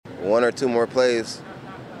one or two more plays,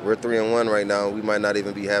 we're 3-1 right now. We might not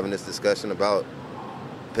even be having this discussion about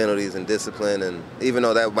penalties and discipline, and even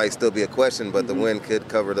though that might still be a question, but the win could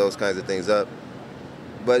cover those kinds of things up.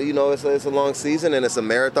 But, you know, it's a long season and it's a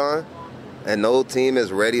marathon, and no team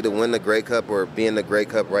is ready to win the Grey Cup or be in the Grey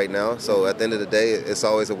Cup right now. So at the end of the day, it's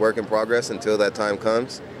always a work in progress until that time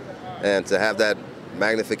comes. And to have that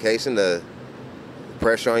magnification, the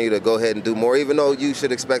pressure on you to go ahead and do more, even though you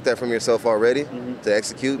should expect that from yourself already, to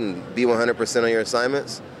execute and be 100% on your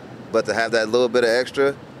assignments. But to have that little bit of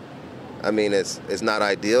extra, I mean, it's not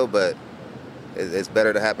ideal, but it's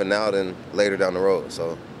better to happen now than later down the road.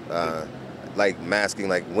 So, like masking,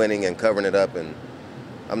 like winning and covering it up. And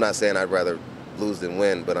I'm not saying I'd rather lose than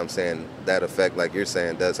win, but I'm saying that effect, like you're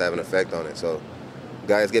saying, does have an effect on it. So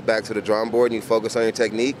guys, get back to the drawing board and you focus on your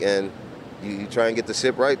technique and you try and get the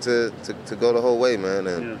ship right to go the whole way, man.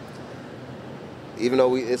 And even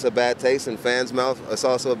though it's a bad taste in fans' mouth, it's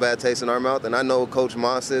also a bad taste in our mouth. And I know Coach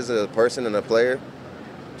Moss is a person and a player.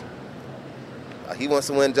 He wants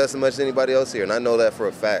to win just as much as anybody else here, and I know that for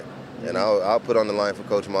a fact. And I'll put on the line for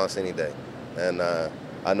Coach Moss any day. And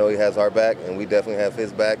I know he has our back, and we definitely have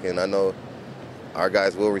his back, and I know our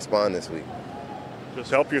guys will respond this week.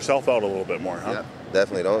 Just help yourself out a little bit more, huh? Yeah,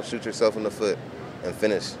 definitely. Don't shoot yourself in the foot and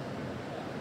finish.